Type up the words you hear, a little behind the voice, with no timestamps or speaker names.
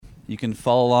You can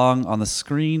follow along on the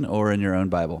screen or in your own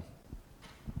Bible.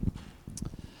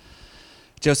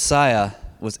 Josiah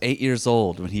was 8 years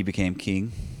old when he became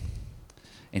king,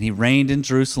 and he reigned in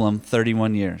Jerusalem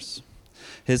 31 years.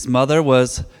 His mother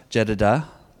was Jedidah,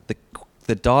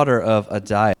 the daughter of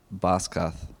Adiah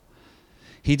Baskath.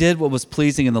 He did what was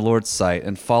pleasing in the Lord's sight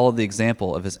and followed the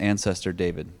example of his ancestor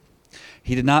David.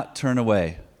 He did not turn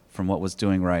away from what was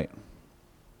doing right.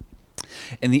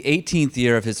 In the 18th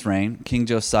year of his reign, King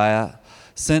Josiah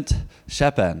sent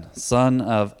Shaphan, son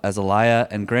of Azaliah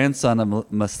and grandson of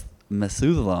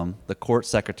Meshulam, the court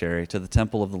secretary, to the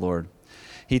temple of the Lord.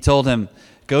 He told him,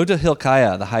 "Go to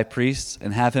Hilkiah, the high priest,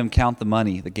 and have him count the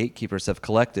money the gatekeepers have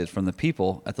collected from the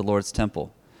people at the Lord's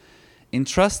temple.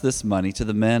 Entrust this money to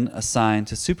the men assigned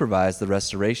to supervise the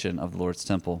restoration of the Lord's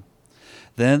temple.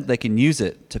 Then they can use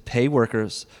it to pay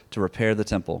workers to repair the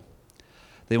temple.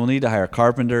 They will need to hire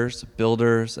carpenters,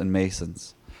 builders, and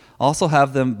masons. Also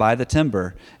have them buy the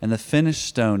timber and the finished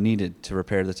stone needed to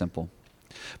repair the temple.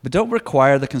 But don't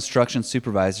require the construction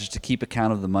supervisors to keep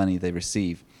account of the money they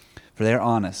receive, for they are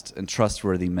honest and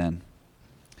trustworthy men."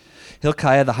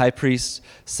 Hilkiah the high priest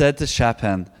said to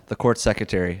Shaphan, the court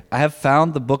secretary, "I have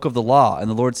found the book of the law in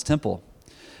the Lord's temple."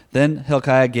 Then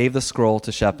Hilkiah gave the scroll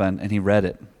to Shaphan, and he read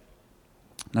it.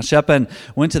 Now Shaphan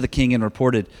went to the king and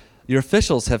reported, "Your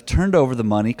officials have turned over the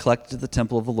money collected at the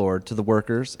temple of the Lord to the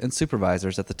workers and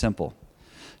supervisors at the temple."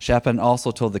 Shaphan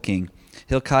also told the king,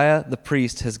 "Hilkiah the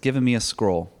priest has given me a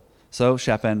scroll." So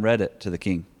Shaphan read it to the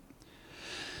king.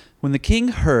 When the king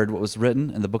heard what was written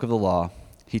in the book of the law,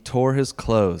 he tore his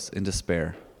clothes in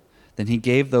despair. Then he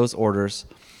gave those orders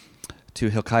to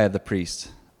Hilkiah the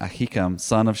priest, Ahikam,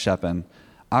 son of Shaphan,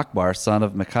 Akbar, son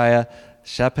of Micaiah,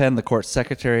 Shaphan the court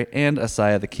secretary, and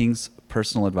Asaiah the king's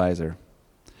personal advisor.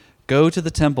 "Go to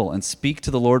the temple and speak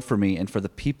to the Lord for me and for the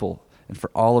people and for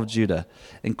all of Judah.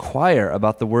 Inquire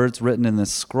about the words written in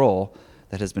this scroll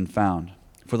that has been found.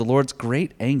 For the Lord's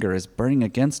great anger is burning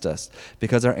against us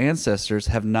because our ancestors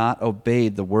have not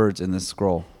obeyed the words in this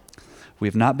scroll. We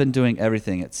have not been doing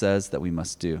everything it says that we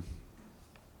must do."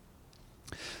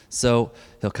 So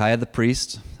Hilkiah the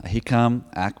priest, Ahikam,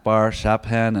 Akbar,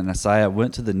 Shaphan, and Asaiah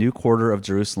went to the new quarter of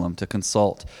Jerusalem to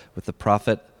consult with the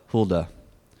prophet Huldah.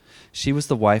 She was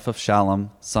the wife of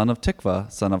Shallum, son of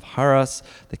Tikvah, son of Haras,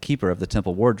 the keeper of the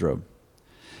temple wardrobe.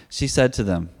 She said to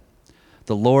them,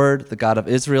 "The Lord, the God of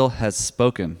Israel, has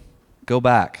spoken. Go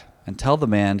back and tell the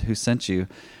man who sent you,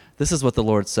 this is what the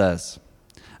Lord says.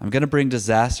 I'm going to bring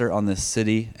disaster on this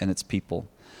city and its people.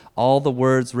 All the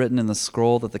words written in the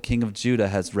scroll that the king of Judah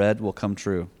has read will come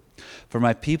true. For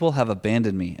my people have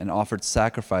abandoned me and offered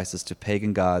sacrifices to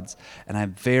pagan gods, and I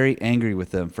am very angry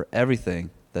with them for everything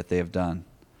that they have done.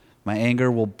 My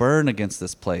anger will burn against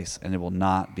this place, and it will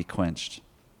not be quenched.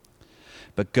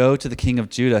 But go to the king of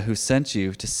Judah who sent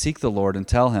you to seek the Lord and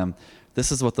tell him,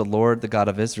 this is what the Lord, the God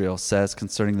of Israel, says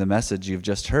concerning the message you've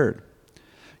just heard.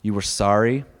 You were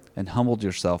sorry and humbled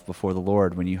yourself before the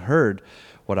Lord when you heard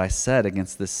what I said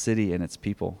against this city and its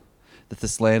people, that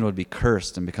this land would be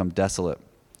cursed and become desolate.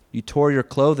 You tore your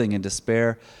clothing in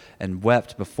despair and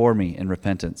wept before me in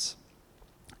repentance.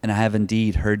 And I have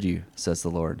indeed heard you, says the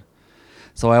Lord.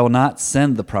 So I will not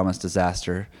send the promised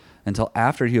disaster until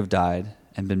after you have died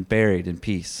and been buried in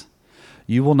peace.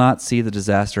 You will not see the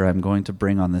disaster I am going to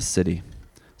bring on this city."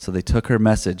 So they took her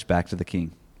message back to the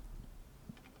king.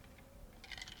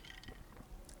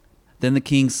 Then the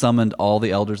king summoned all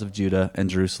the elders of Judah and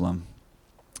Jerusalem.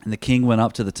 And the king went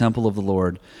up to the temple of the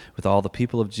Lord with all the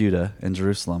people of Judah and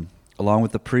Jerusalem, along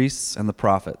with the priests and the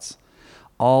prophets,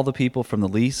 all the people from the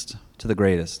least to the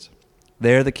greatest.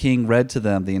 There the king read to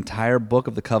them the entire book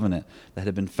of the covenant that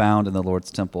had been found in the Lord's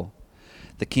temple.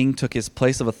 The king took his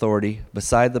place of authority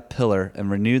beside the pillar and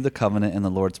renewed the covenant in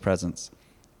the Lord's presence.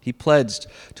 He pledged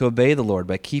to obey the Lord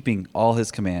by keeping all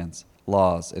his commands,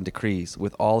 laws, and decrees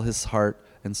with all his heart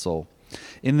and soul.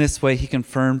 In this way he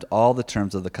confirmed all the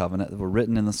terms of the covenant that were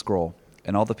written in the scroll,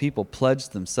 and all the people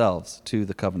pledged themselves to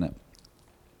the covenant.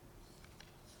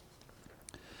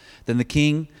 Then the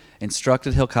king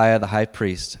instructed Hilkiah the high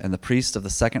priest and the priests of the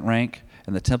second rank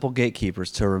and the temple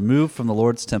gatekeepers to remove from the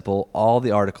Lord's temple all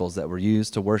the articles that were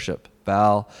used to worship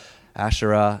Baal,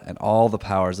 Asherah, and all the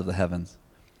powers of the heavens.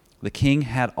 The king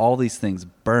had all these things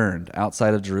burned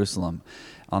outside of Jerusalem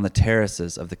on the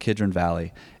terraces of the Kidron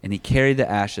Valley, and he carried the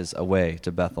ashes away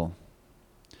to Bethel.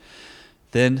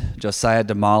 Then Josiah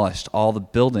demolished all the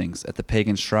buildings at the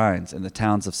pagan shrines in the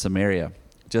towns of Samaria,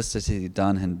 just as he had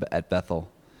done at Bethel.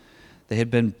 They had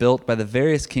been built by the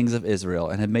various kings of Israel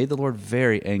and had made the Lord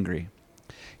very angry.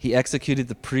 He executed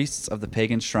the priests of the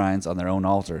pagan shrines on their own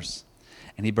altars,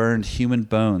 and he burned human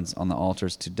bones on the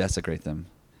altars to desecrate them.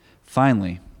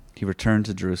 Finally, he returned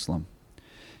to Jerusalem.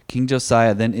 King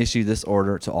Josiah then issued this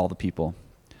order to all the people.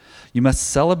 You must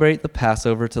celebrate the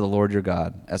Passover to the Lord your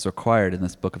God, as required in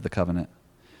this book of the covenant.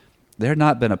 There had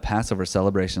not been a Passover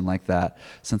celebration like that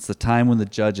since the time when the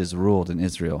judges ruled in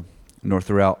Israel, nor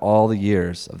throughout all the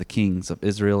years of the kings of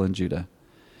Israel and Judah.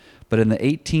 But in the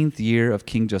 18th year of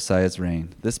King Josiah's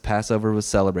reign, this Passover was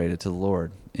celebrated to the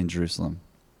Lord in Jerusalem.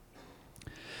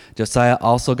 Josiah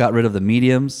also got rid of the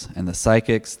mediums and the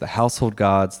psychics, the household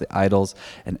gods, the idols,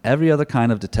 and every other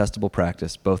kind of detestable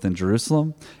practice, both in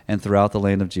Jerusalem and throughout the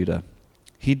land of Judah.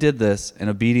 He did this in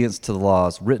obedience to the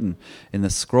laws written in the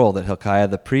scroll that Hilkiah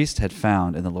the priest had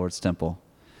found in the Lord's temple.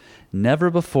 Never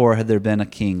before had there been a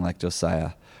king like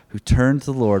Josiah, who turned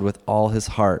to the Lord with all his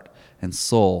heart and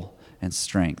soul and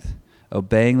strength,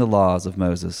 obeying the laws of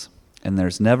Moses. And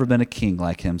there's never been a king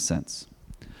like him since.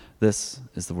 This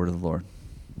is the word of the Lord.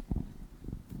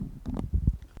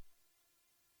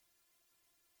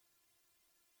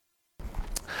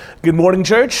 Good morning,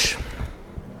 church.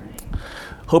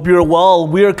 Hope you're well.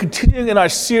 We are continuing in our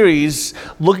series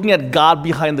looking at God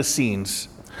behind the scenes.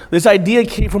 This idea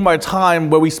came from our time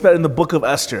where we spent in the book of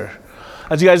Esther.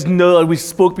 As you guys know, we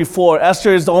spoke before,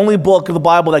 Esther is the only book of the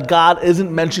Bible that God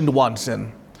isn't mentioned once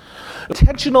in.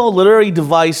 Intentional literary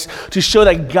device to show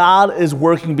that God is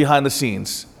working behind the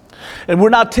scenes. And we're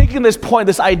now taking this point,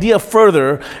 this idea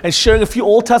further, and sharing a few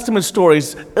Old Testament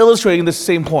stories illustrating this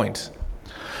same point.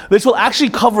 This will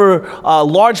actually cover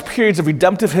large periods of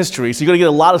redemptive history, so you're going to get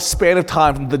a lot of span of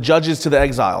time from the judges to the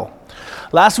exile.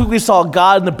 Last week we saw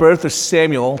God in the birth of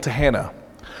Samuel to Hannah.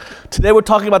 Today we're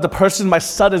talking about the person my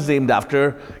son is named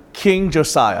after, King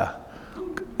Josiah.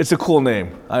 It's a cool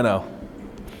name, I know.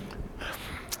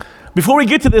 Before we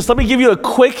get to this, let me give you a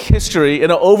quick history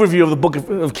and an overview of the book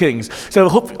of Kings. So I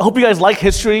hope you guys like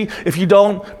history. If you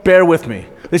don't, bear with me.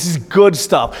 This is good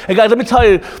stuff. And guys, let me tell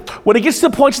you, when it gets to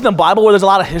the points in the Bible where there's a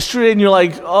lot of history and you're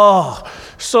like, oh,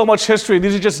 so much history,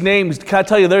 these are just names, can I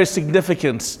tell you there is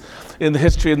significance in the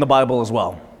history in the Bible as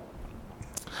well.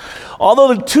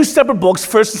 Although the two separate books,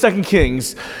 1st and 2nd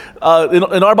Kings,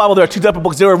 in our Bible there are two separate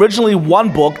books. They were originally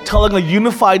one book telling a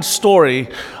unified story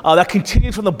that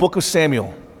continued from the book of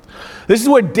Samuel. This is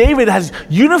where David has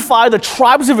unified the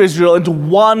tribes of Israel into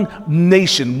one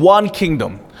nation, one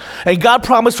kingdom. And God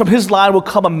promised from his line will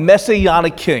come a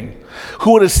messianic king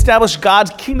who would establish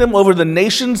God's kingdom over the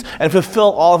nations and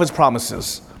fulfill all of his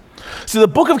promises. So the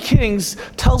book of Kings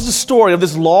tells the story of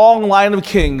this long line of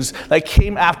kings that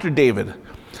came after David.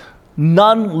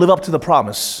 None live up to the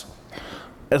promise.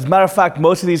 As a matter of fact,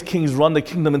 most of these kings run the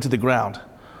kingdom into the ground.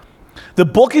 The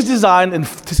book is designed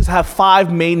to have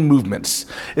 5 main movements.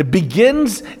 It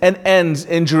begins and ends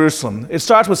in Jerusalem. It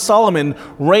starts with Solomon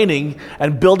reigning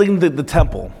and building the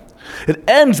temple. It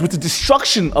ends with the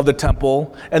destruction of the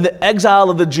temple and the exile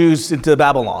of the Jews into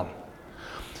Babylon.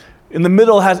 In the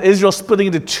middle has Israel splitting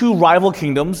into 2 rival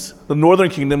kingdoms, the northern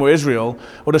kingdom, or Israel,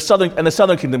 or the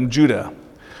southern kingdom, Judah.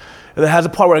 And it has a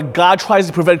part where God tries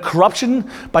to prevent corruption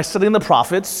by sending the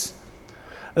prophets.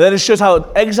 And then it shows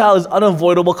how exile is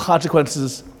unavoidable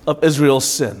consequences of Israel's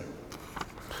sin.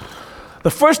 The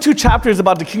first 2 chapters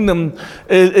about the kingdom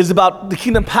is about the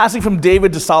kingdom passing from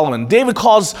David to Solomon. David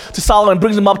calls to Solomon,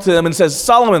 brings him up to him and says,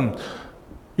 Solomon,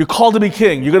 you're called to be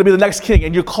king. You're going to be the next king,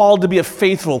 and you're called to be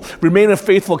remain a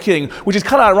faithful king, which is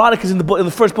kind of ironic because in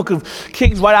the first book of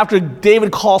Kings, right after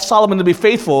David calls Solomon to be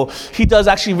faithful, he does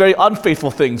actually very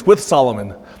unfaithful things with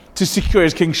Solomon to secure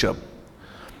his kingship.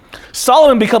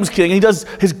 Solomon becomes king, and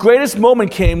his greatest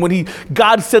moment came when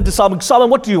God said to Solomon, Solomon,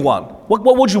 what do you want?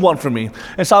 What would you want from me?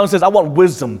 And Solomon says, I want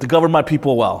wisdom to govern my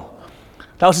people well.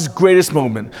 That was his greatest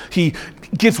moment. He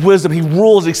gets wisdom, he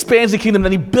rules, expands the kingdom,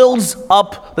 then he builds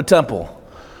up the temple.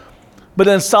 But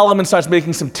then Solomon starts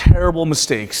making some terrible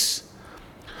mistakes.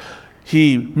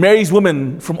 He marries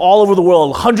women from all over the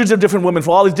world, hundreds of different women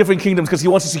from all these different kingdoms because he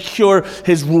wants to secure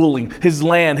his ruling, his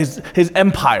land, his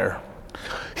empire.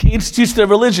 He institutes their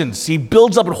religions. He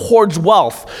builds up and hoards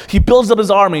wealth. He builds up his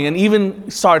army and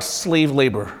even starts slave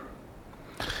labor.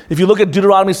 If you look at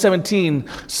Deuteronomy 17,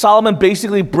 Solomon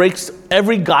basically breaks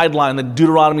every guideline that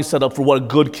Deuteronomy set up for what a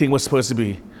good king was supposed to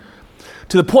be.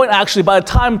 To the point, actually, by the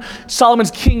time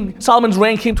Solomon's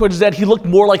reign came towards his end, he looked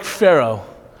more like Pharaoh,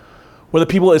 where the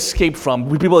people escaped from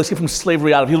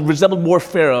slavery out of. He resembled more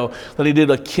Pharaoh than he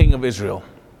did a king of Israel.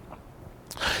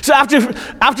 So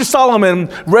after Solomon,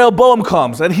 Rehoboam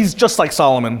comes, and he's just like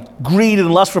Solomon, greed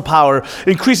and lust for power,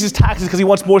 increases taxes because he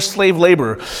wants more slave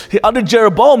labor. Under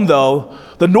Jeroboam, though,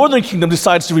 the northern kingdom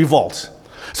decides to revolt.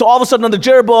 So all of a sudden, under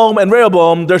Jeroboam and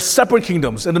Rehoboam, they're separate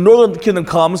kingdoms, and the northern kingdom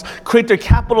comes, create their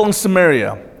capital in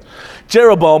Samaria.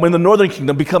 Jeroboam in the northern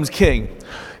kingdom becomes king.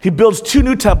 He builds 2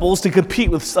 new temples to compete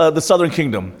with the southern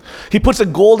kingdom. He puts a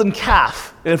golden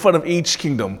calf in front of each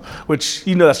kingdom, which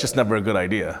you know that's just never a good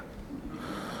idea.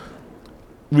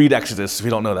 Read Exodus if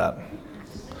you don't know that.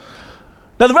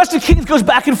 Now the rest of the kings goes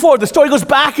back and forth. The story goes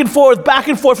back and forth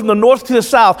from the north to the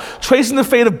south, tracing the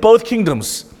fate of both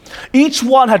kingdoms. Each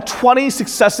one had 20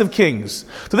 successive kings.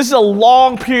 So this is a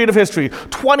long period of history,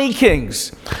 20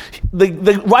 kings.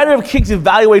 The writer of Kings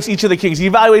evaluates each of the kings. He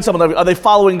evaluates them. Are they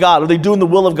following God? Are they doing the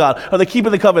will of God? Are they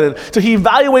keeping the covenant? So he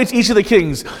evaluates each of the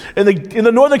kings. In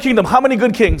the northern kingdom, how many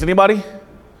good kings? Anybody?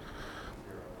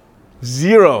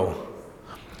 0.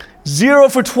 0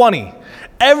 for 20.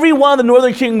 Every one of the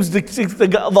northern kings,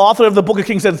 the author of the book of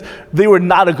Kings says they were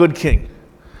not a good king.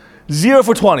 0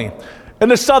 for 20. In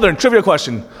the southern, trivia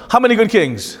question, how many good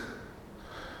kings?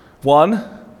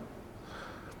 1.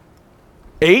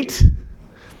 8.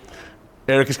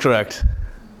 Eric is correct.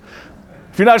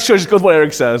 If you're not sure, just go with what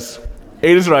Eric says.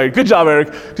 8 is right. Good job,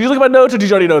 Eric. Did you look at my notes or did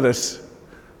you already know this?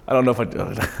 I don't know if I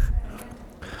did.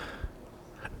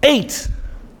 8.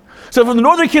 So from the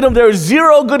northern kingdom, there are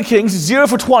 0 good kings, 0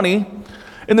 for 20.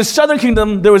 In the southern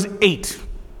kingdom, there was 8.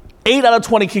 8 out of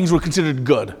 20 kings were considered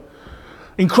good.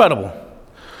 Incredible.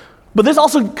 But this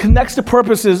also connects the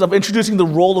purposes of introducing the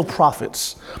role of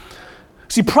prophets.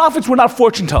 See, prophets were not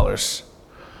fortune tellers.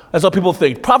 That's what people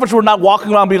think. Prophets were not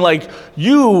walking around being like,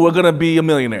 you are going to be a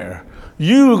millionaire.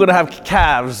 You are going to have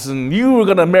calves, and you are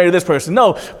going to marry this person.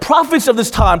 No, prophets of this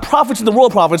time, prophets in the role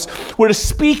of prophets, were to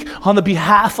speak on the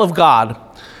behalf of God.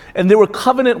 And they were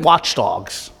covenant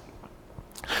watchdogs.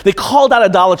 They called out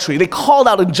idolatry. They called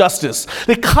out injustice.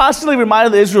 They constantly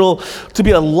reminded Israel to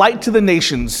be a light to the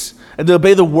nations and to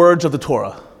obey the words of the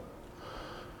Torah.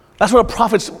 That's what a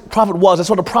prophet was. That's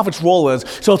what a prophet's role is.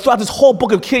 So throughout this whole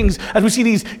book of Kings, as we see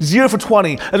these 0 for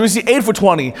 20, as we see 8 for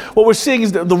 20, what we're seeing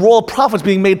is the role of prophets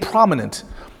being made prominent,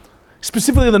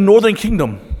 specifically in the northern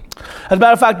kingdom. As a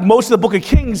matter of fact, most of the book of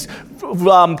Kings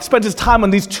spends his time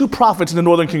on these 2 prophets in the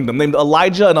northern kingdom, named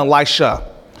Elijah and Elisha.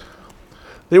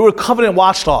 They were covenant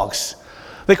watchdogs.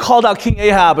 They called out King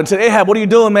Ahab and said, Ahab, what are you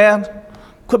doing, man?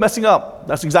 Quit messing up.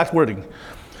 That's the exact wording.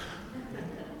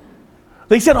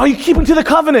 They said, are you keeping to the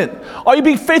covenant? Are you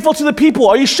being faithful to the people?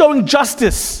 Are you showing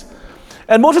justice?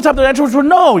 And most of the time their answers were,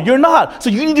 no, you're not. So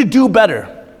you need to do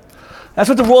better. That's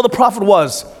what the role of the prophet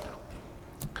was.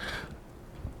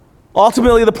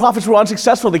 Ultimately, the prophets were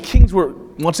unsuccessful. The kings were,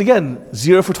 once again,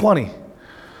 0 for 20.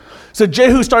 So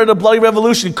Jehu started a bloody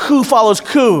revolution. Coup follows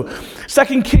coup.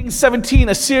 2 Kings 17,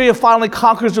 Assyria finally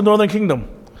conquers the northern kingdom.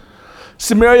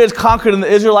 Samaria is conquered and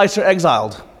the Israelites are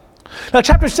exiled. Now,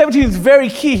 chapter 17 is very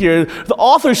key here. The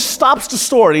author stops the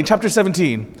story in chapter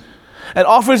 17 and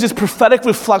offers this prophetic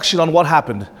reflection on what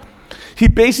happened. He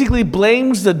basically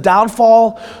blames the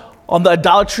downfall on the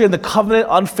idolatry and the covenant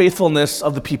unfaithfulness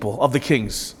of the people, of the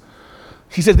kings.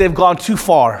 He said they've gone too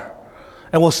far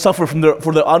and will suffer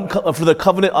for their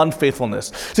covenant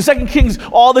unfaithfulness. So 2 Kings,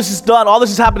 all this is done, all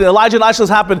this is happening. Elijah and Elisha has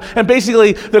happened, and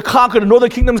basically they're conquered. The northern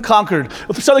kingdom is conquered.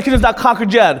 The southern kingdom is not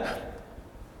conquered yet,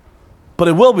 but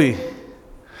it will be.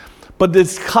 But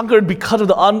it's conquered because of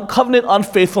the covenant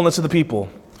unfaithfulness of the people.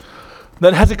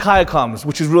 Then Hezekiah comes,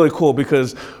 which is really cool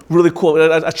because,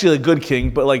 actually a good king,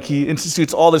 but like he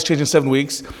institutes all this change in 7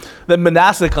 weeks. Then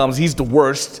Manasseh comes, he's the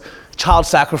worst, child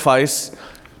sacrifice.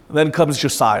 Then comes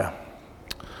Josiah.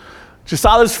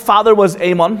 Josiah's father was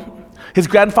Amon. His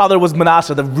grandfather was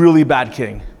Manasseh, the really bad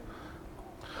king.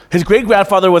 His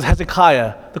great-grandfather was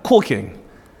Hezekiah, the cool king.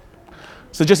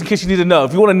 So just in case you need to know,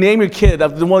 if you want to name your kid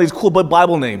after one of these cool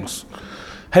Bible names,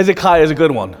 Hezekiah is a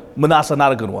good one. Manasseh,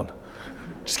 not a good one.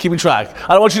 Just keeping track.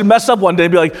 I don't want you to mess up one day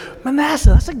and be like, Manasseh,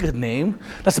 that's a good name.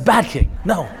 That's a bad king.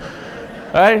 No.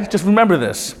 All right? Just remember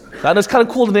this. Now, it's kind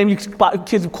of cool to name your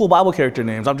kids cool Bible character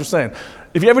names. I'm just saying.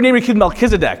 If you ever name your kid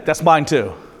Melchizedek, that's mine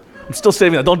too. I'm still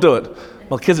saving that. Don't do it.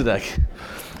 Melchizedek.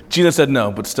 Gina said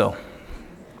no, but still.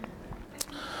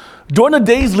 During the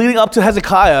days leading up to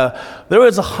Hezekiah, there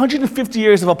was 150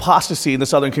 years of apostasy in the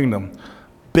southern kingdom.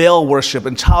 Baal worship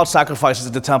and child sacrifices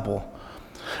at the temple.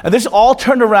 And this all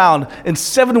turned around in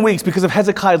 7 weeks because of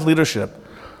Hezekiah's leadership.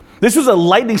 This was a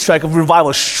lightning strike of revival,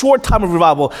 a short time of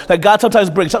revival that God sometimes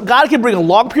brings. God can bring a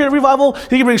long period of revival,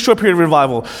 he can bring a short period of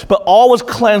revival. But all was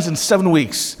cleansed in 7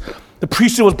 weeks. The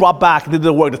priesthood was brought back and did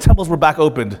the work. The temples were back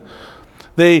opened.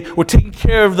 They were taking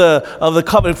care of the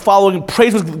covenant, following,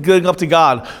 praise was going up to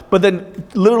God. But then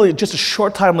literally just a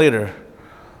short time later,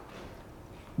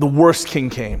 the worst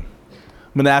king came,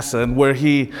 Manasseh, and where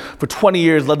he, for 20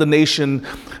 years, led the nation,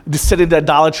 descended into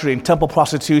idolatry and temple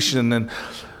prostitution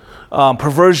and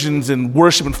perversions and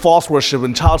worship and false worship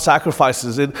and child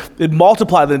sacrifices. It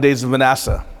multiplied in the days of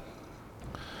Manasseh.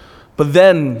 But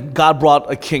then God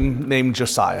brought a king named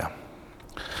Josiah.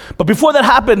 But before that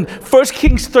happened, 1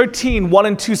 Kings 13, 1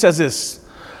 and 2 says this.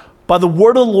 By the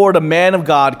word of the Lord, a man of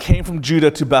God came from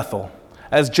Judah to Bethel,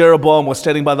 as Jeroboam was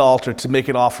standing by the altar to make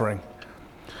an offering.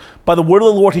 By the word of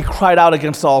the Lord, he cried out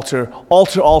against the altar,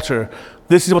 altar, altar.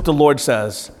 This is what the Lord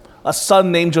says. A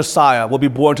son named Josiah will be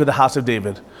born to the house of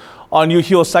David. On you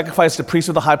he will sacrifice the priests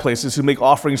of the high places who make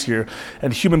offerings here,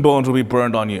 and human bones will be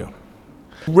burned on you.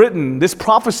 This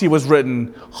prophecy was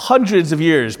written hundreds of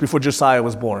years before Josiah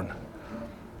was born.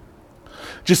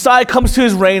 Josiah comes to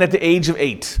his reign at the age of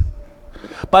 8.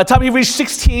 By the time he reached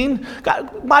 16,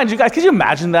 God, mind you guys, could you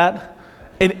imagine that?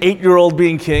 An 8-year-old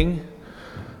being king?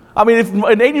 I mean, if an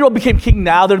 8-year-old became king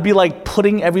now, there'd be like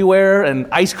pudding everywhere and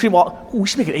ice cream. We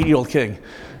should make an 8-year-old king.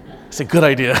 It's a good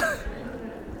idea.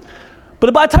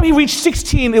 But by the time he reached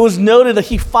 16, it was noted that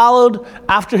he followed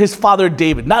after his father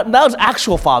David. Not his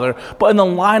actual father, but in the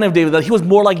line of David, that he was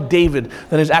more like David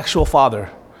than his actual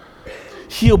father.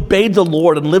 He obeyed the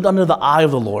Lord and lived under the eye of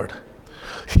the Lord.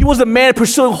 He was a man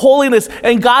pursuing holiness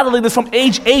and godliness from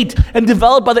age 8 and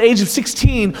developed by the age of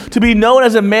 16 to be known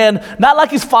as a man not like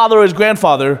his father or his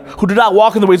grandfather who did not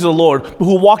walk in the ways of the Lord, but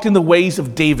who walked in the ways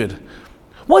of David.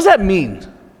 What does that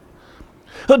mean?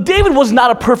 So David was not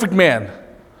a perfect man.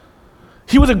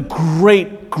 He was a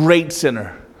great, great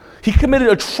sinner. He committed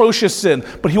atrocious sin,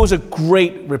 but he was a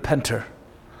great repenter.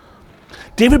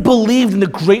 David believed in the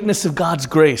greatness of God's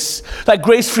grace. That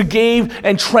grace forgave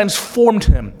and transformed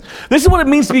him. This is what it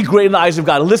means to be great in the eyes of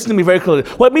God. Listen to me very clearly.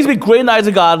 What it means to be great in the eyes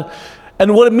of God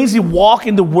and what it means to walk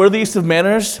in the worthiest of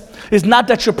manners is not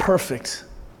that you're perfect.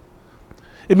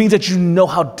 It means that you know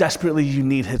how desperately you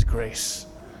need his grace.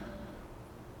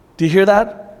 Do you hear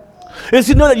that? It's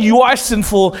to know that you are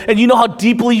sinful and you know how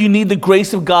deeply you need the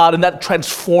grace of God, and that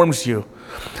transforms you.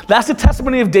 That's the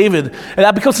testimony of David, and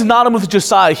that becomes synonymous with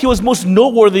Josiah. He was most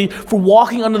noteworthy for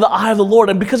walking under the eye of the Lord,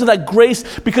 and because that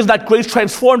grace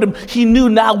transformed him, he knew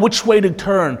now which way to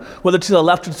turn, whether to the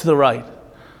left or to the right.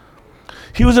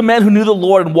 He was a man who knew the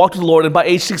Lord and walked with the Lord, and by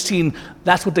age 16,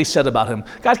 that's what they said about him.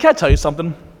 Guys, can I tell you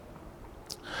something?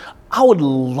 I would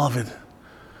love it.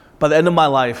 By the end of my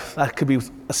life, that could be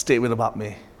a statement about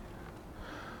me.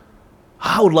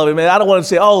 I would love it, man. I don't want to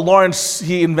say, oh, Lawrence,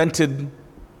 he invented,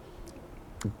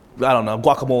 I don't know,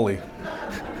 guacamole.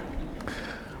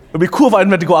 It'd be cool if I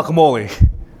invented guacamole.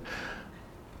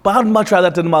 But I'd much rather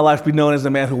at the end of my life be known as the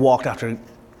man who walked after it.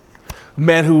 A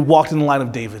man who walked in the line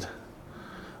of David.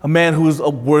 A man who was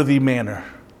a worthy manner,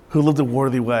 who lived a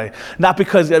worthy way. Not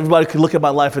because everybody could look at my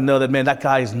life and know that, man, that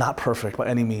guy is not perfect by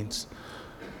any means.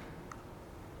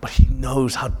 But he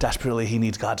knows how desperately he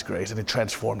needs God's grace, and it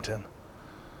transformed him.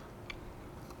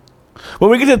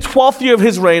 When we get to the 12th year of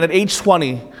his reign, at age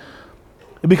 20,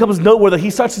 it becomes noteworthy that he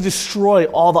starts to destroy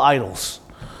all the idols.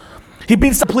 He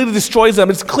completely destroys them.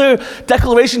 It's a clear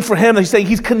declaration for him that he's saying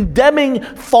he's condemning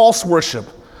false worship.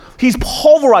 He's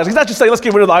pulverizing. He's not just saying, let's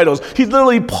get rid of the idols. He's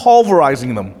literally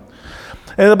pulverizing them.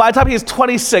 And by the time he is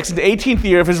 26, in the 18th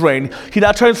year of his reign, he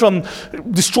now turns from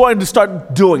destroying to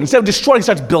start doing. Instead of destroying, he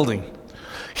starts building.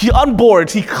 He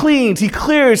unboards, he cleans, he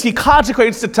clears, he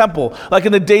consecrates the temple, like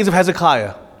in the days of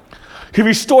Hezekiah. He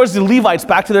restores the Levites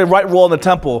back to their right role in the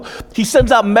temple. He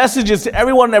sends out messages to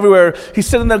everyone and everywhere. He's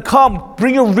sending them, come,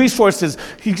 bring your resources.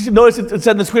 He noticed it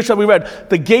said in the scripture that we read,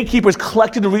 the gatekeepers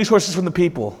collected the resources from the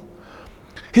people.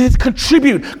 He says,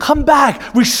 contribute, come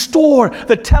back, restore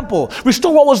the temple,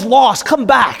 restore what was lost, come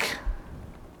back.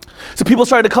 So people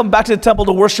started to come back to the temple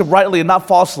to worship rightly and not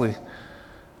falsely.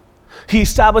 He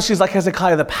establishes, like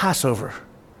Hezekiah, the Passover,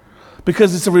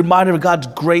 because it's a reminder of God's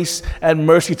grace and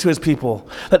mercy to his people.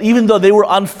 That even though they were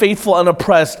unfaithful and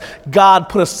oppressed, God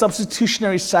put a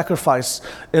substitutionary sacrifice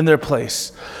in their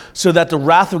place so that the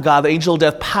wrath of God, the angel of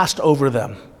death, passed over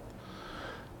them.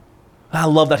 And I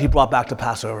love that he brought back the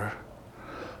Passover,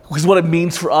 because what it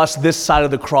means for us this side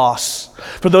of the cross.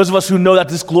 For those of us who know that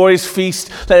this glorious feast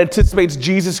that anticipates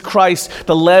Jesus Christ,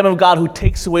 the Lamb of God who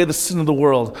takes away the sin of the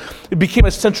world, it became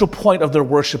a central point of their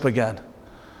worship again.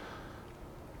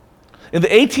 In the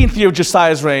 18th year of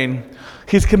Josiah's reign,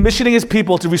 he's commissioning his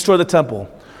people to restore the temple.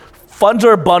 Funds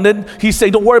are abundant. He's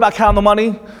saying, don't worry about counting the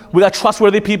money. We got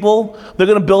trustworthy people. They're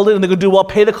going to build it and they're going to do well.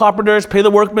 Pay the carpenters, pay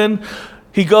the workmen.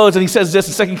 He goes and he says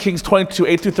this in 2 Kings 22,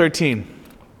 8 through 13.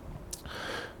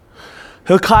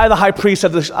 Hilkiah the high priest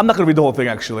said this. I'm not going to read the whole thing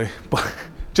actually, but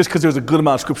just because there was a good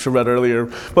amount of scripture read earlier.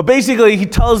 But basically he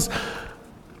tells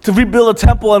to rebuild a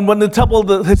temple, and when the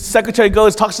temple, his secretary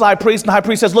goes, talks to the high priest, and the high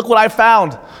priest says, look what I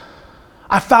found.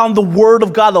 I found the word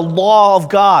of God, the law of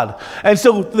God. And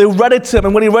so they read it to him,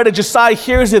 and when he read it, Josiah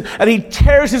hears it, and he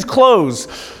tears his clothes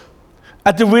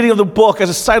at the reading of the book as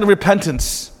a sign of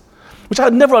repentance. which I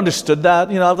never understood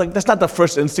that. Like that's not the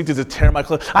first instinct is to tear my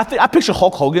clothes. I picture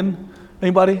Hulk Hogan.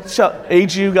 Anybody?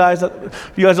 Age you guys?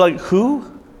 You guys are like, who?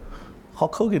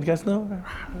 Hulk Hogan, you guys know?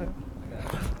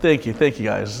 Thank you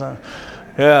guys.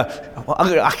 Yeah,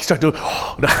 I can start doing,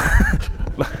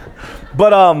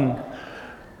 but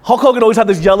Hulk Hogan always had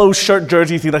this yellow shirt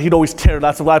jersey thing that he'd always tear.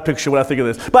 That's what I picture when I think of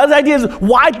this. But the idea is,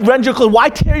 why rend your clothes? Why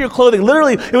tear your clothing?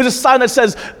 Literally, it was a sign that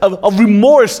says of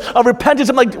remorse, of repentance.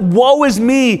 I'm like, woe is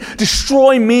me,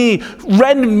 destroy me,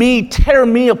 rend me, tear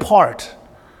me apart.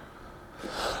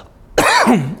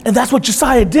 And that's what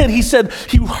Josiah did. He said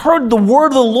he heard the word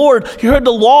of the Lord. He heard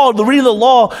the law, the reading of the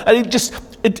law, and it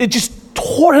just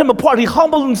tore him apart. He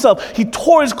humbled himself. He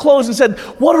tore his clothes and said,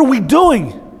 what are we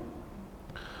doing?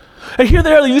 And here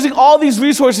they are using all these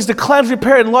resources to cleanse,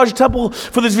 repair, and enlarge the temple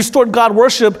for this restored God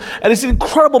worship. And it's an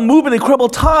incredible movement, incredible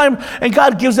time. And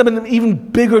God gives them an even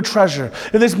bigger treasure.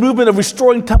 In this movement of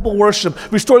restoring temple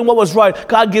worship, restoring what was right,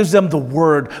 God gives them the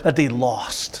word that they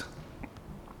lost.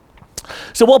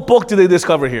 So what book did they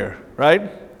discover here,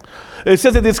 right? It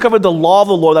says they discovered the law of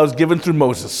the Lord that was given through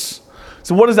Moses.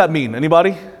 So what does that mean?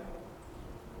 Anybody?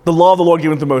 The law of the Lord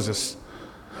given through Moses.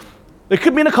 It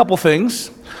could mean a couple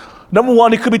things. Number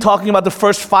one, it could be talking about the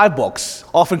first 5 books,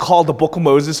 often called the Book of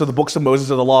Moses, or the books of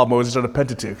Moses, or the Law of Moses, or the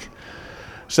Pentateuch.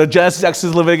 So Genesis,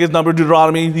 Exodus, Leviticus, Numbers,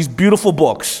 Deuteronomy, these beautiful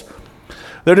books.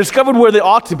 They're discovered where they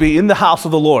ought to be, in the house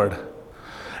of the Lord.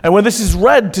 And when this is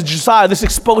read to Josiah, this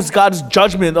exposes God's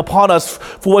judgment upon us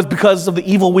for what's because of the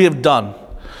evil we have done.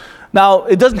 Now,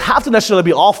 it doesn't have to necessarily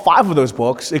be all 5 of those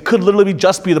books. It could literally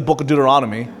just be the book of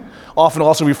Deuteronomy, often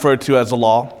also referred to as the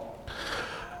law.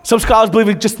 Some scholars believe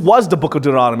it just was the book of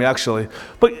Deuteronomy, actually.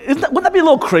 But wouldn't that be a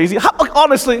little crazy?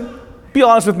 Honestly, be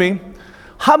honest with me.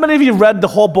 How many of you read the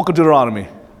whole book of Deuteronomy?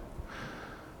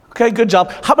 Okay, good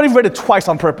job. How many of you read it twice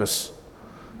on purpose?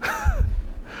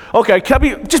 Okay,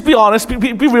 just be honest, be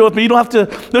real with me. You don't have to,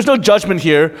 there's no judgment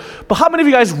here. But how many of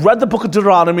you guys read the book of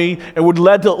Deuteronomy and were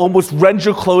led to almost rend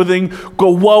your clothing,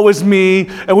 go, woe is me,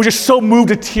 and were just so moved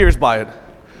to tears by it?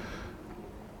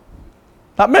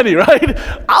 Not many, right?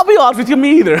 I'll be honest with you,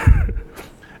 me either.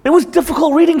 It was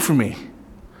difficult reading for me.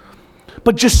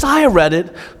 But Josiah read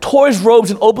it, tore his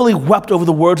robes, and openly wept over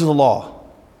the words of the law.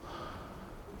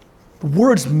 The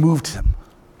words moved him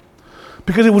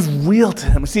because it was real to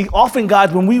him. See, often,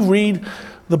 guys, when we read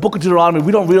the book of Deuteronomy,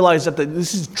 we don't realize that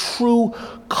this is true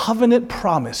covenant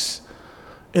promise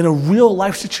in a real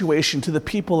life situation to the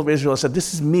people of Israel. Said,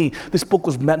 this is me. This book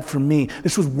was meant for me.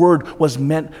 This word was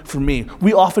meant for me.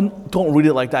 We often don't read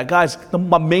it like that. Guys, one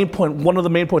of the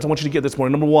main points I want you to get this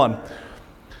morning, number 1,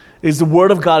 is the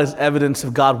word of God is evidence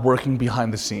of God working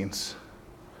behind the scenes.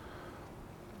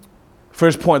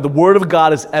 First point, the word of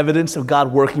God is evidence of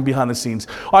God working behind the scenes.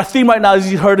 Our theme right now,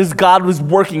 as you heard, is God was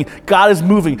working. God is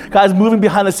moving. God is moving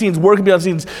behind the scenes, working behind the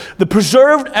scenes. The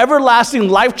preserved, everlasting,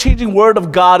 life-changing word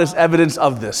of God is evidence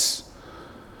of this.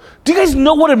 Do you guys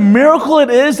know what a miracle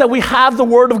it is that we have the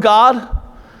word of God?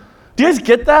 Do you guys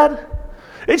get that?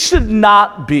 It should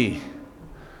not be.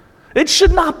 It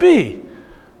should not be.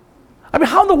 I mean,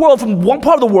 how in the world, from one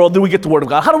part of the world, do we get the word of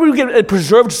God? How do we get it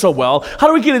preserved so well? How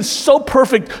do we get it so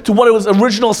perfect to what it was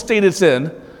original state it's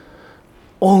in?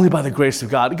 Only by the grace of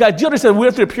God. Guys, do you understand? We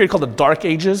went through a period called the Dark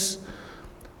Ages.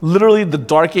 Literally, the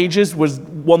Dark Ages was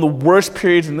one of the worst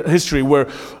periods in history where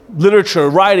literature,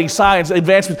 writing, science,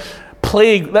 advancement,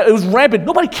 plague, it was rampant.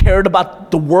 Nobody cared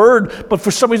about the word, but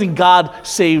for some reason, God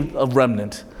saved a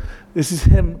remnant. This is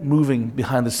him moving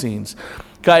behind the scenes.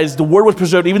 Guys, the word was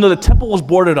preserved even though the temple was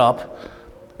boarded up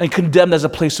and condemned as a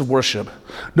place of worship.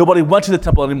 Nobody went to the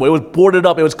temple anymore. It was boarded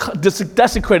up. It was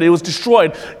desecrated. It was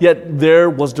destroyed. Yet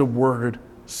there was the word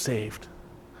saved.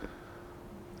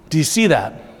 Do you see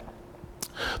that?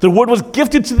 The word was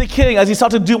gifted to the king as he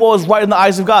sought to do what was right in the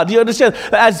eyes of God. Do you understand?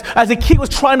 As the king was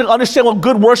trying to understand what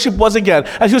good worship was again,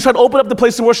 as he was trying to open up the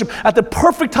place of worship, at the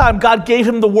perfect time, God gave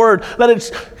him the word, let it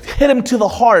hit him to the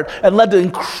heart, and led to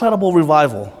incredible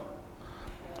revival.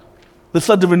 This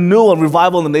led to renewal and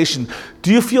revival in the nation.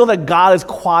 Do you feel that God is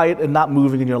quiet and not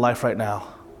moving in your life right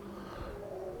now?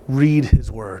 Read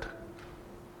his word.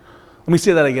 Let me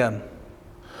say that again.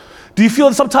 Do you feel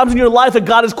that sometimes in your life that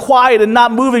God is quiet and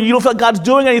not moving? You don't feel like God's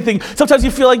doing anything. Sometimes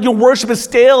you feel like your worship is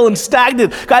stale and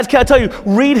stagnant. Guys, can I tell you,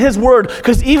 read his word.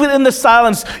 Because even in the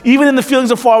silence, even in the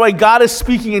feelings of far away, God is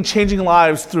speaking and changing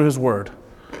lives through his word.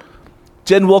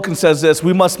 Jen Wilkins says this: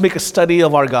 we must make a study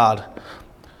of our God.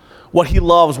 What he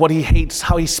loves, what he hates,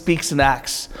 how he speaks and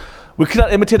acts. We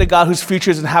cannot imitate a God whose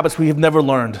features and habits we have never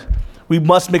learned. We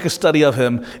must make a study of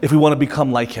him if we want to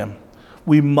become like him.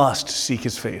 We must seek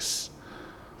his face.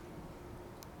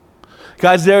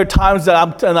 Guys, there are times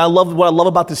that and I love what I love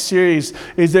about this series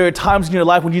is there are times in your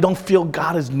life when you don't feel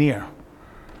God is near,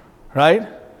 right?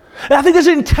 And I think there's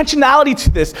an intentionality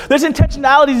to this. There's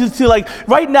intentionality to like,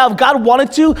 right now, if God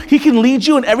wanted to, he can lead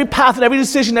you in every path and every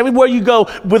decision, everywhere you go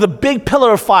with a big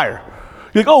pillar of fire.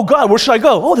 You're like, oh God, where should I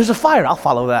go? Oh, there's a fire, I'll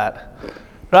follow that,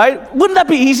 right? Wouldn't that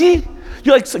be easy?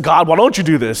 You're like, God, why don't you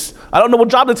do this? I don't know what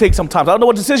job to take sometimes. I don't know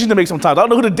what decision to make sometimes. I don't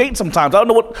know who to date sometimes. I don't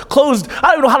know what clothes, I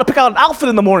don't even know how to pick out an outfit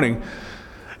in the morning.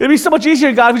 It'd be so much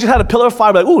easier, God, if we just had a pillar of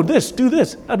fire, like, ooh, this, do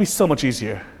this. That'd be so much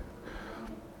easier.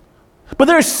 But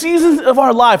there are seasons of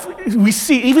our life, we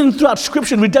see, even throughout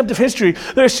Scripture and redemptive history,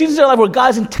 there are seasons in our life where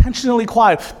God's intentionally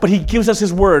quiet, but he gives us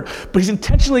his word. But he's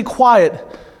intentionally quiet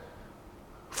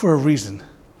for a reason.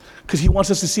 Because he wants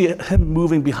us to see him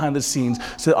moving behind the scenes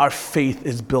so that our faith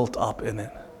is built up in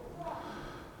it.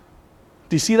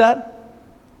 Do you see that?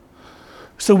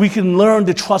 So we can learn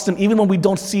to trust him even when we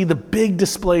don't see the big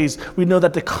displays. We know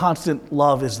that the constant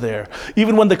love is there.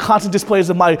 Even when the constant displays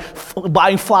of my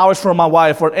buying flowers for my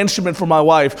wife or an instrument for my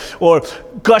wife or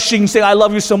gushing, saying, I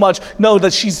love you so much. Know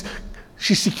that she's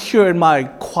secure in my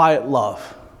quiet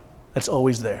love that's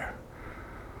always there.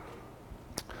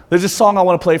 There's a song I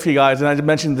want to play for you guys, and I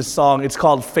mentioned this song. It's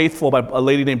called Faithful by a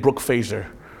lady named Brooke Fraser.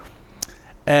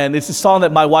 And it's a song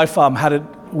that my wife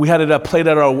we had it played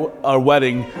at our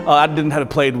wedding. I didn't have it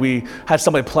played, we had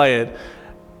somebody play it.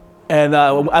 And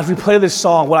as we play this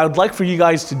song, what I'd like for you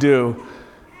guys to do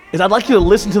is I'd like you to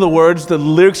listen to the words. The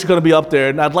lyrics are going to be up there,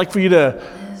 and I'd like for you to,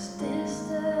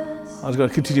 I was going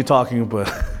to continue talking, but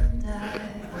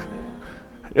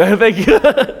thank you.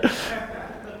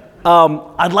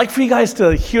 I'd like for you guys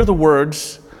to hear the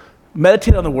words,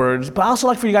 meditate on the words, but I also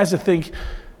like for you guys to think,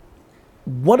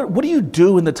 what do you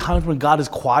do in the times when God is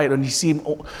quiet and you see him,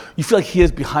 you feel like he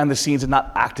is behind the scenes and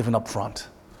not active and up front?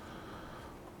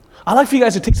 I'd like for you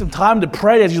guys to take some time to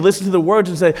pray as you listen to the words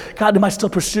and say, God, am I still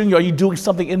pursuing you? Are you doing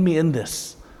something in me in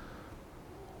this?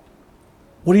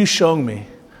 What are you showing me?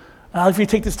 And I'd like for you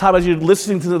to take this time as you're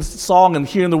listening to the song and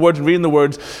hearing the words and reading the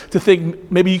words to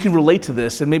think maybe you can relate to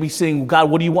this and maybe saying,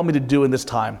 God, what do you want me to do in this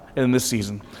time and in this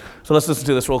season? So let's listen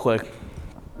to this real quick.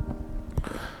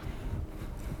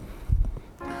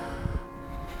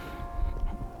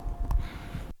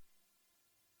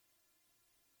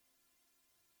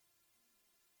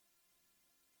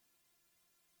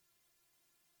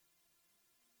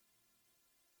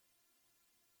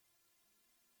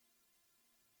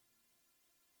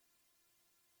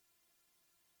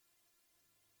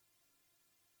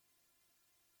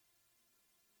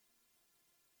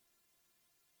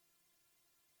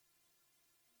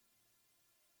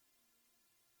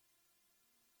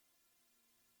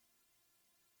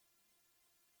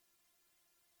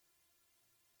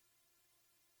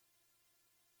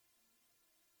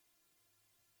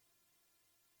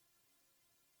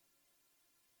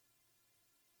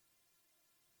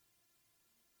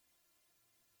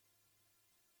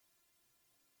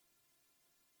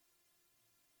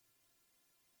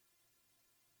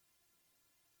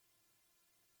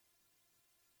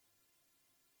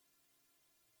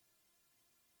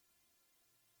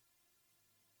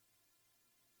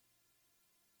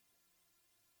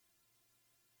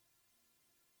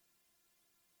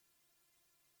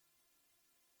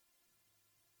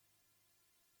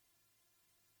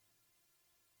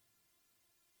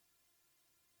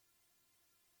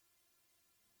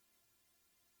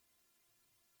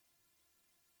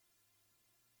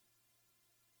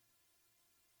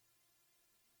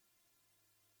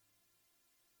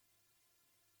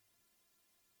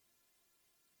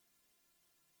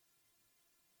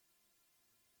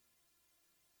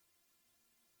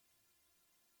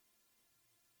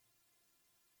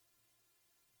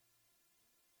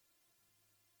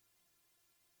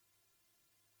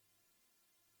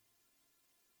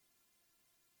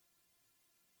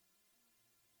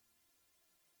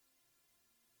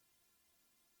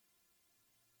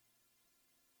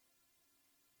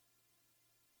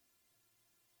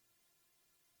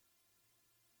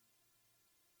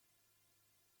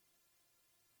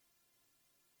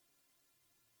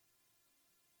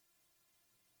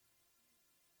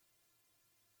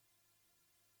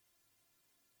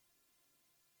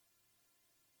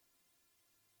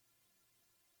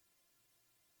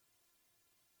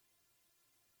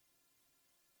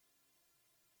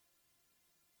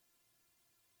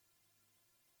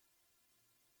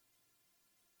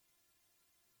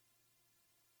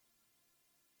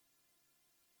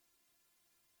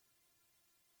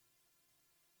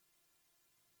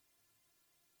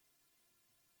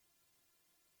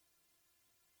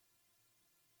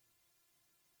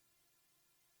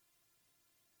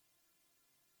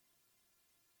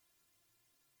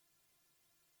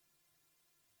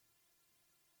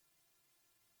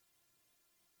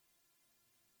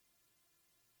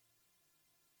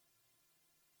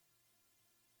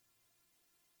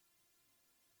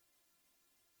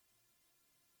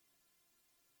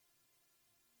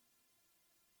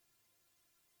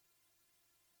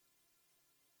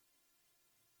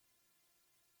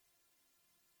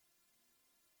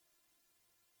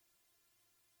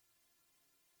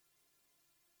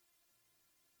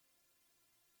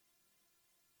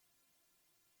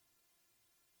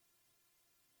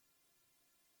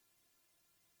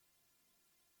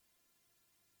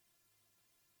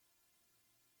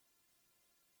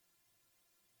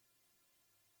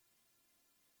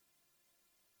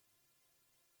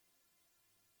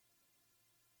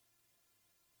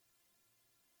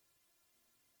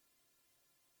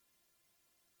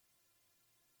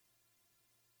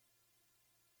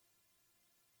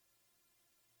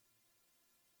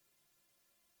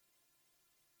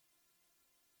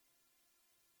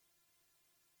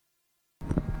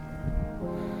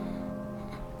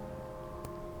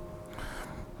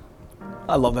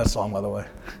 I love that song, by the way.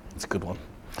 It's a good one.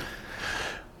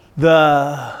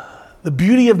 The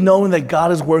beauty of knowing that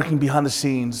God is working behind the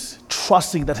scenes,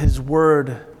 trusting that his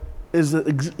word is an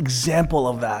example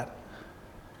of that.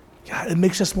 God, it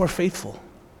makes us more faithful.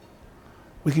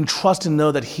 We can trust and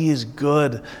know that he is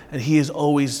good and he is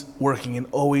always working and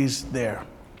always there.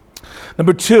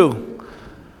 Number 2,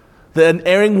 the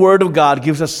inerring word of God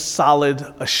gives us solid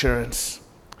assurance.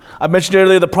 I mentioned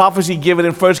earlier the prophecy given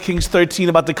in 1 Kings 13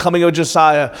 about the coming of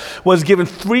Josiah was given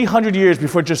 300 years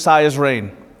before Josiah's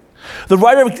reign. The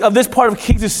writer of this part of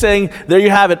Kings is saying, there you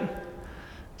have it.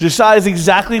 Josiah has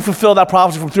exactly fulfilled that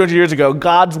prophecy from 300 years ago.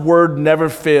 God's word never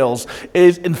fails. It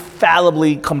is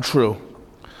infallibly come true.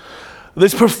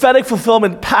 This prophetic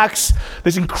fulfillment packs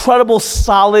this incredible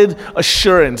solid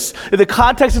assurance. In the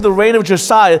context of the reign of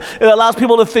Josiah, it allows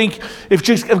people to think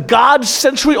if God's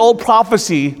centuries-old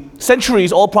prophecy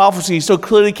so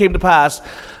clearly came to pass,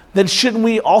 then shouldn't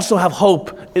we also have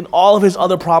hope in all of his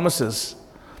other promises?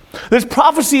 This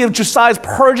prophecy of Josiah's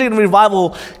purging and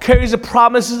revival carries the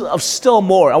promises of still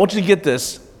more. I want you to get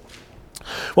this.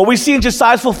 What we see in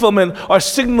Josiah's fulfillment are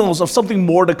signals of something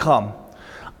more to come.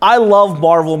 I love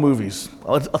Marvel movies.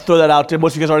 I'll throw that out there.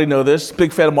 Most of you guys already know this.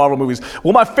 Big fan of Marvel movies.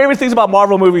 One of my favorite things about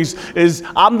Marvel movies is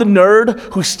I'm the nerd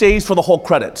who stays for the whole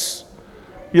credits.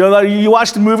 You know, you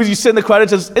watch the movies, you sit in the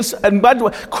credits, and by the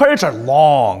way, credits are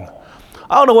long.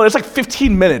 I don't know what, it's like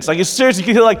 15 minutes. Like, it's seriously, you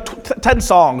can hear like 10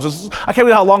 songs. I can't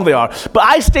remember how long they are. But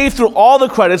I stay through all the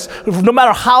credits, no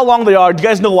matter how long they are. Do you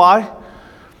guys know why?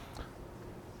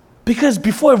 Because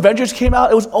before Avengers came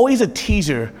out, it was always a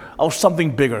teaser of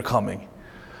something bigger coming.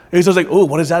 It was like, oh,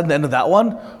 what is that in the end of that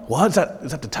one? What is that?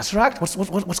 Is that the Tesseract?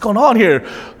 What's going on here?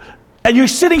 And you're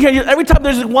sitting here, every time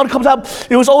there's one comes out,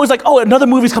 it was always like, oh, another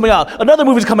movie's coming out, another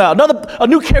movie's coming out, a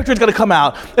new character is going to come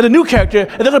out, and a new character, and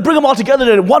they're going to bring them all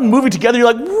together in one movie together.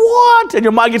 You're like, what? And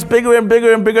your mind gets bigger and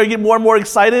bigger and bigger, you get more and more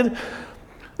excited.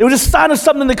 It was a sign of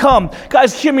something to come.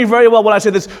 Guys, hear me very well when I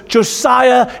say this.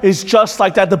 Josiah is just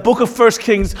like that. The book of 1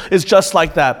 Kings is just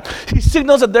like that. He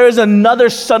signals that there is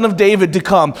another son of David to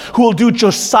come who will do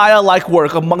Josiah-like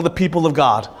work among the people of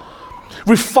God.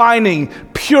 Refining,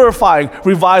 purifying,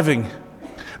 reviving.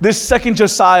 This second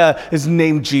Josiah is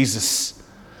named Jesus.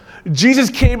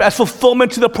 Jesus came as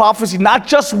fulfillment to the prophecy, not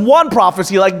just one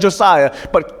prophecy like Josiah,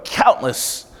 but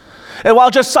countless. And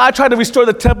while Josiah tried to restore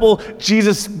the temple,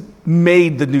 Jesus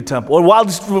made the new temple. Or while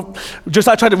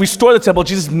Josiah tried to restore the temple,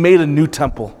 Jesus made a new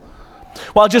temple.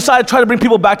 While Josiah tried to bring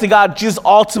people back to God, Jesus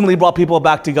ultimately brought people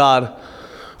back to God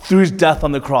through his death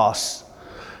on the cross.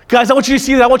 Guys, I want you to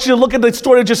see that. I want you to look at the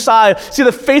story of Josiah, see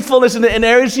the faithfulness and the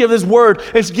inerrancy of his word,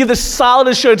 and give this solid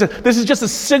assurance that this is just a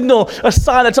signal, a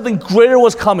sign that something greater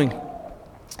was coming.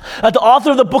 The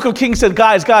author of the book of Kings said,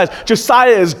 guys,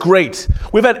 Josiah is great.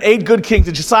 We've had 8 good kings,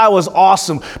 and Josiah was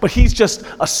awesome, but he's just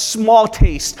a small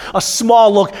taste, a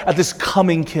small look at this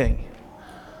coming king.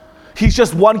 He's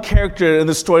just one character in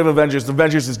the story of Avengers. The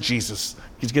Avengers is Jesus.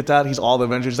 Did you get that? He's all the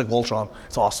Avengers, like Voltron.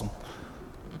 It's awesome.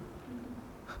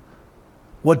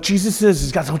 What Jesus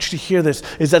is, guys, I want you to hear this,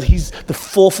 is that he's the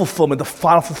full fulfillment, the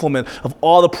final fulfillment of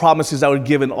all the promises that were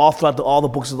given all throughout all the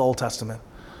books of the Old Testament.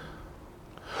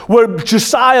 Where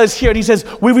Josiah is here and he says,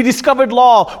 we rediscovered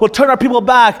law, we'll turn our people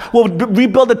back, we'll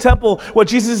rebuild the temple. What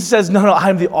Jesus says, no,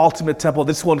 I am the ultimate temple.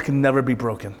 This one can never be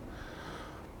broken.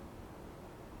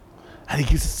 And he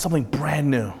gives us something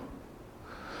brand new.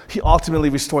 He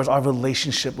ultimately restores our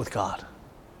relationship with God.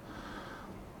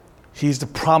 He's the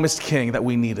promised king that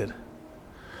we needed.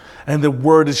 And the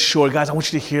word is sure. Guys, I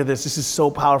want you to hear this. This is so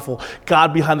powerful.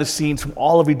 God behind the scenes from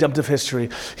all of redemptive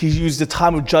history. He used the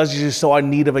time of judges to show our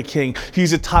need of a king. He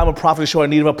used the time of prophet to show our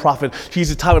need of a prophet. He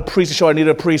used the time of priest to show our need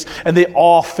of a priest. And they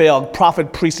all failed.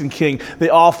 Prophet, priest, and king. They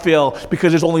all fail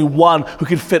because there's only one who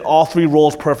can fit all 3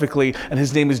 roles perfectly. And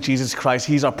his name is Jesus Christ.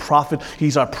 He's our prophet.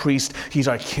 He's our priest. He's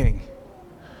our king.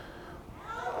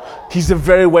 He's the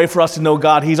very way for us to know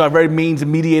God. He's our very means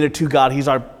and mediator to God. He's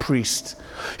our priest.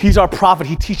 He's our prophet.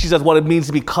 He teaches us what it means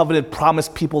to be covenant,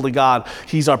 promised people to God.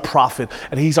 He's our prophet,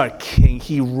 and he's our king.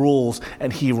 He rules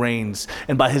and he reigns.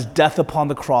 And by his death upon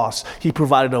the cross, he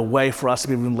provided a way for us to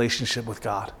be in relationship with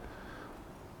God.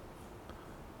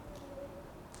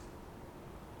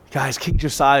 Guys, King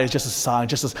Josiah is just a sign,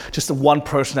 just the one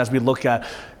person as we look at.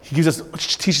 He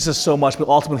teaches us so much, but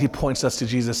ultimately he points us to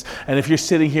Jesus. And if you're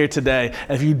sitting here today,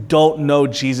 and if you don't know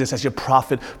Jesus as your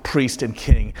prophet, priest, and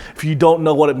king, if you don't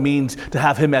know what it means to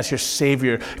have him as your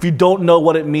savior, if you don't know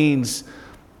what it means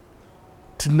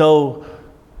to know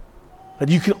that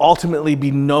you can ultimately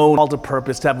be known, called to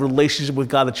purpose, to have a relationship with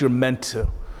God that you're meant to,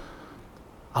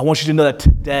 I want you to know that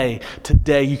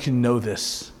today you can know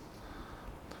this.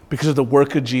 Because of the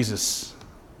work of Jesus.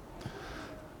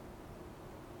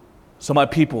 So my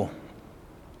people,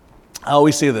 I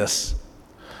always say this.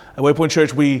 At Waypoint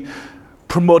Church, we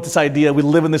promote this idea, we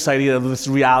live in this idea of this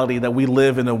reality that we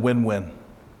live in a win-win.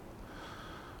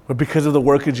 But because of the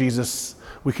work of Jesus,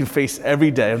 we can face every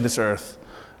day on this earth,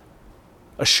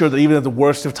 assured that even at the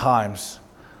worst of times,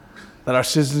 that our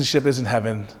citizenship is in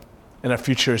heaven and our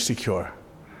future is secure.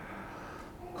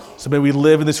 So may we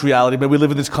live in this reality, may we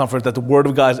live in this comfort that the Word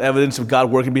of God is evidence of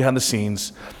God working behind the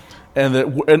scenes, and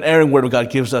the inerrant Word of God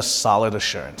gives us solid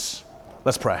assurance.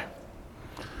 Let's pray.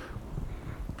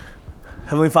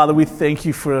 Heavenly Father, we thank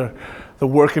you for the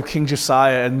work of King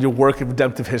Josiah and your work of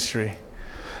redemptive history.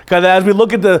 God, that as we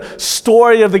look at the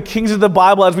story of the kings of the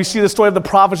Bible, as we see the story of the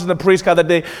prophets and the priests, God, that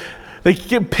they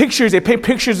give pictures, they paint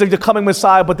pictures of the coming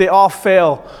Messiah, but they all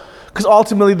fail. Because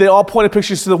ultimately, they all pointed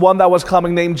pictures to the one that was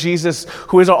coming, named Jesus,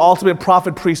 who is our ultimate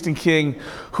prophet, priest, and king,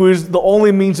 who is the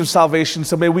only means of salvation.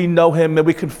 So may we know him, may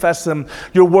we confess him.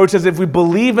 Your word says, if we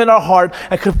believe in our heart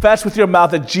and confess with your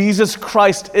mouth that Jesus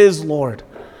Christ is Lord,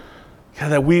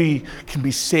 that we can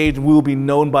be saved and we will be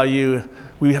known by you.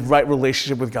 We have right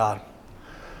relationship with God.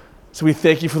 So we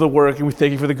thank you for the work and we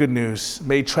thank you for the good news.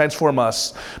 May it transform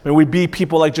us. May we be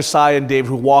people like Josiah and David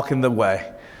who walk in the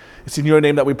way. It's in your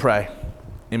name that we pray.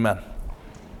 Amen.